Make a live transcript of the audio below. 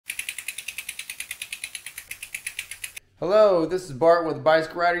Hello, this is Bart with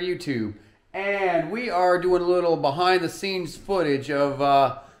Bicycle Rider YouTube, and we are doing a little behind the scenes footage of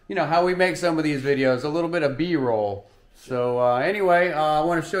how we make some of these videos, a little bit of B-roll. So anyway, I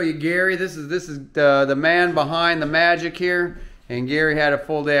want to show you Gary. This is the man behind the magic here, and Gary had a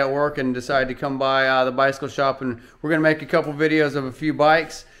full day at work and decided to come by the bicycle shop, and we're going to make a couple videos of a few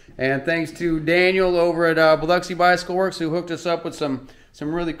bikes. And thanks to Daniel over at Biloxi Bicycle Works, who hooked us up with some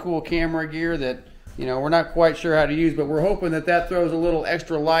really cool camera gear that we're not quite sure how to use, but we're hoping that throws a little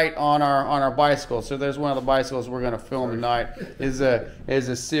extra light on our bicycle. So there's one of the bicycles we're going to film tonight is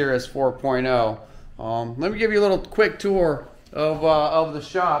a Cirrus 4.0. Let me give you a little quick tour of the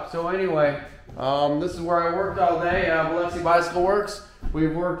shop. So anyway, this is where I worked all day, Biloxi Bicycle Works.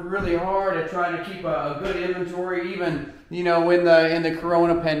 We've worked really hard at trying to keep a good inventory, even in the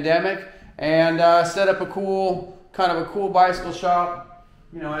Corona pandemic, and set up a cool bicycle shop.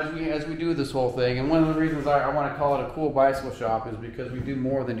 As we do this whole thing. And one of the reasons I want to call it a cool bicycle shop is because we do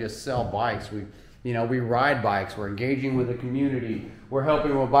more than just sell bikes. We ride bikes. We're engaging with the community. We're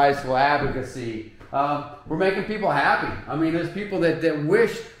helping with bicycle advocacy. We're making people happy. I mean, there's people that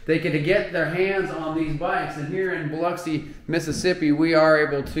wish they could get their hands on these bikes. And here in Biloxi, Mississippi, we are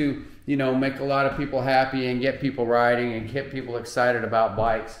able to, make a lot of people happy and get people riding and get people excited about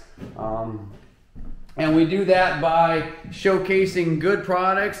bikes. And we do that by showcasing good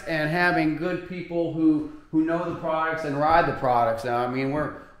products and having good people who know the products and ride the products. Now, I mean,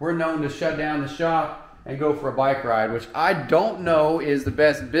 we're known to shut down the shop and go for a bike ride, which I don't know is the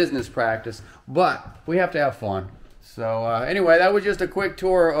best business practice, but we have to have fun. So anyway, that was just a quick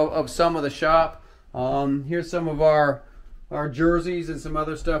tour of some of the shop. Here's some of our jerseys and some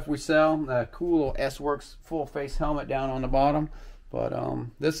other stuff we sell. A cool little S-Works full face helmet down on the bottom. But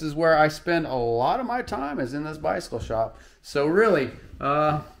this is where I spend a lot of my time, is in this bicycle shop. So really,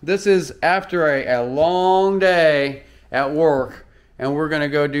 this is after a long day at work, and we're gonna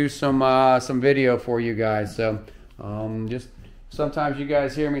go do some video for you guys. So just sometimes you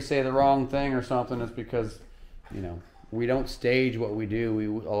guys hear me say the wrong thing or something, it's because we don't stage what we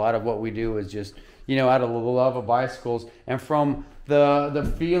do. A lot of what we do is just out of the love of bicycles and from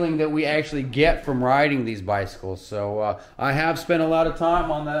the feeling that we actually get from riding these bicycles. So I have spent a lot of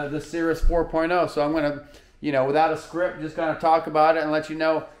time on the Cirrus 4.0, so I'm going to, without a script, just kind of talk about it and let you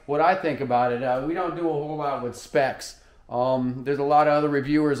know what I think about it. We don't do a whole lot with specs. There's a lot of other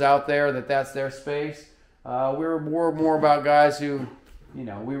reviewers out there that's their space. We're more about guys who,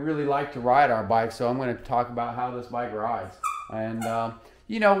 we really like to ride our bikes, so I'm going to talk about how this bike rides. And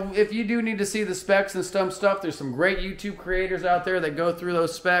if you do need to see the specs and some stuff, there's some great YouTube creators out there that go through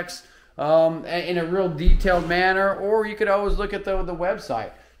those specs in a real detailed manner, or you could always look at the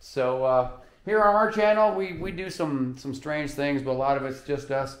website. So here on our channel, we do some strange things, but a lot of it's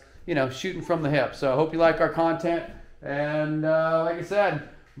just us, shooting from the hip. So I hope you like our content. And like I said,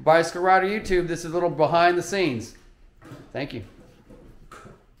 Bicycle Rider YouTube, this is a little behind the scenes. Thank you.